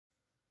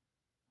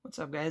What's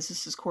up, guys?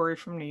 This is Corey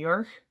from New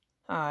York.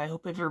 I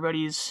hope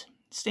everybody's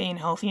staying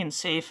healthy and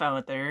safe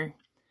out there.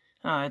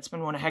 It's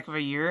been one heck of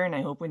a year, and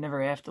I hope we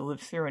never have to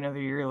live through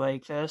another year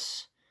like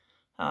this.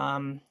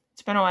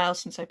 It's been a while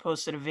since I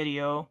posted a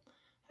video.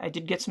 I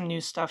did get some new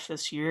stuff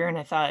this year, and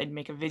I thought I'd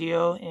make a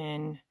video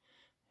and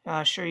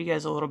show you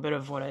guys a little bit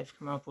of what I've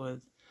come up with.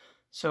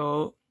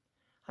 So,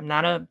 I'm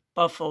not a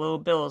Buffalo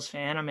Bills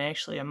fan. I'm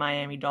actually a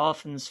Miami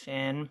Dolphins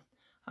fan.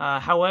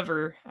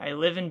 However, I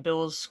live in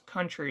Bills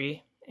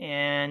country,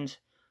 and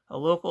a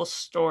local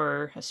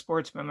store, a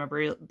sports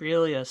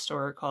memorabilia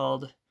store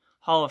called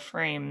Hall of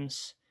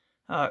Frames,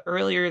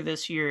 earlier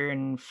this year,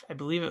 and I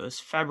believe it was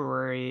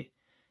February,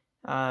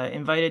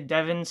 invited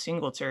Devin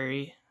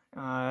Singletary.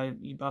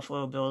 You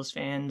Buffalo Bills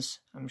fans,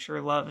 I'm sure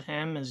love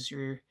him as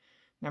your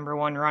number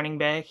one running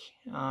back,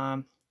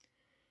 to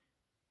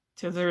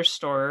their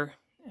store.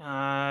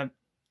 It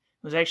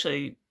was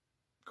actually,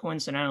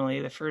 coincidentally,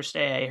 the first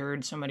day I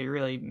heard somebody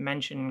really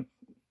mention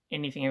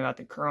anything about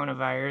the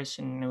coronavirus,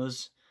 and it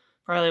was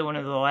probably one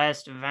of the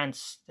last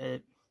events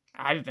that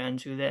I've been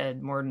to that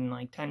had more than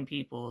like 10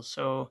 people.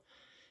 So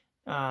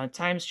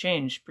times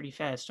change pretty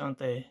fast, don't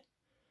they?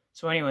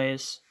 So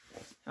anyways,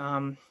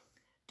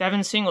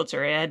 Devin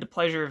Singletary, I had the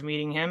pleasure of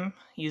meeting him.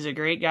 He's a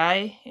great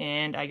guy,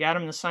 and I got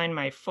him to sign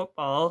my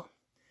football.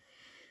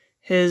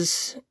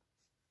 His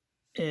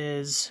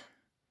is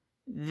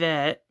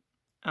that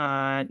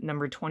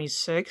number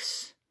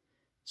 26,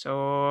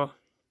 so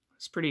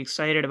I was pretty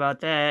excited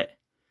about that.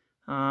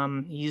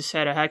 He's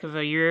had a heck of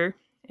a year,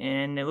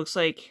 and it looks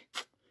like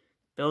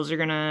Bills are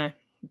gonna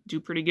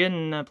do pretty good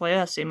in the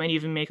playoffs. They might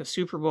even make a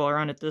Super Bowl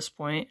run at this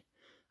point.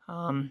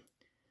 I'm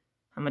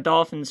a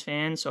Dolphins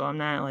fan, so I'm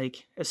not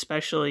like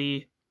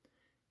especially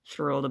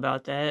thrilled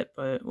about that,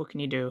 but what can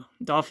you do?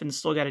 Dolphins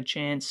still got a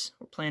chance.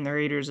 We're playing the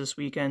Raiders this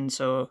weekend,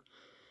 so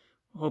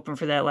hoping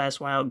for that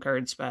last wild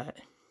card spot.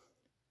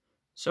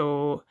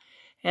 So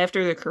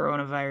after the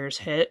coronavirus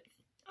hit,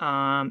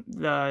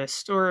 the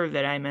store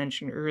that I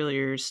mentioned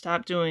earlier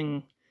stopped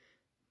doing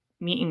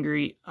meet and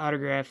greet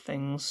autograph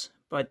things,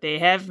 but they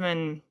have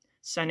been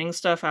sending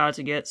stuff out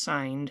to get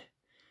signed.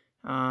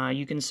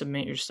 You can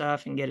submit your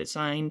stuff and get it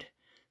signed.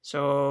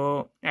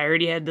 So I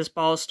already had this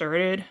ball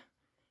started.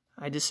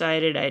 I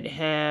decided I'd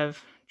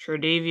have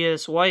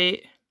Tre'Davious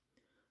White,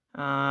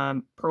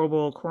 Pro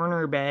Bowl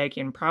cornerback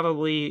and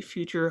probably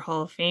future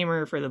Hall of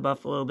Famer for the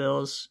Buffalo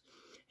Bills,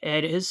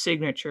 add his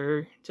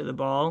signature to the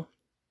ball.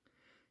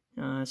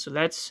 So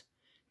that's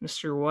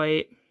Mr.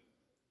 White.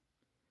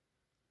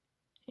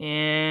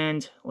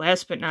 And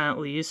last but not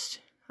least,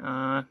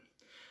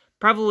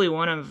 probably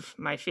one of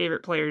my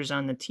favorite players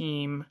on the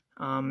team.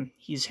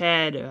 He's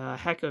had a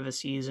heck of a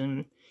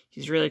season.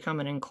 He's really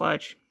coming in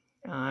clutch.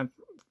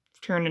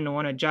 Turned into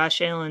one of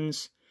Josh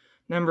Allen's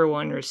number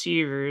one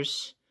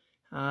receivers.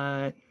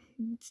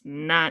 It's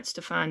not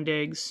Stephon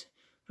Diggs,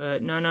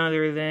 but none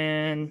other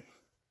than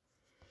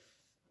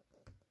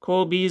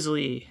Cole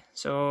Beasley.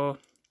 So,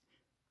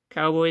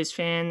 Cowboys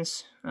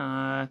fans,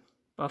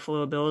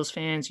 Buffalo Bills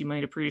fans, you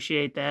might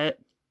appreciate that.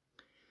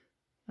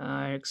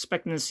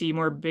 Expecting to see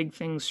more big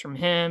things from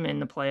him in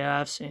the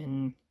playoffs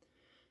and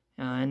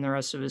in the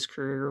rest of his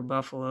career with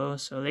Buffalo.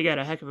 So they got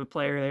a heck of a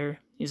player there.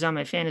 He's on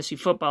my fantasy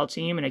football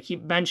team, and I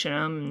keep benching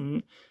him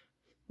and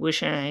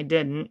wishing I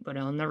didn't, but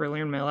I'll never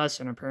learn my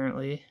lesson,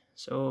 apparently.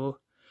 So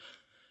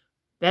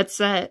that's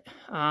that.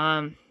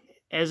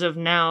 As of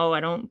now, I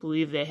don't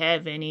believe they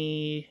have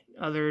any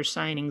other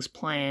signings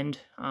planned.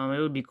 It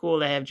would be cool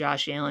to have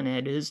Josh Allen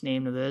add his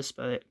name to this,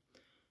 but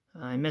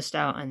I missed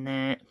out on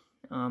that.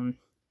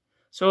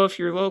 So if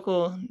you're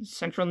local,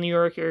 Central New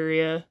York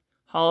area,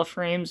 Hall of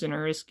Frames in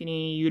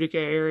Oriskany, Utica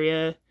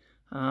area,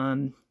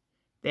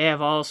 they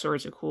have all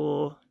sorts of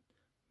cool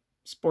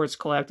sports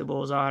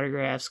collectibles,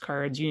 autographs,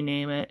 cards, you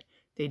name it.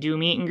 They do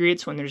meet and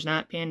greets when there's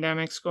not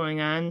pandemics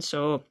going on,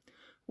 so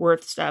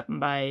worth stopping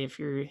by if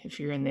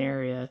you're in the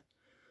area.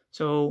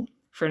 So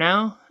for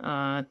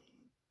now,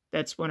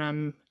 that's what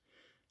I'm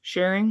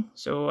sharing.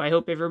 So I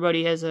hope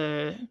everybody has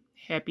a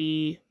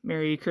happy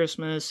Merry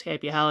Christmas,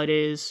 Happy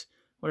Holidays,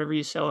 whatever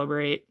you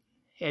celebrate.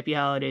 Happy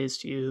Holidays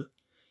to you,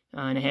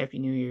 and a Happy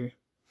New Year.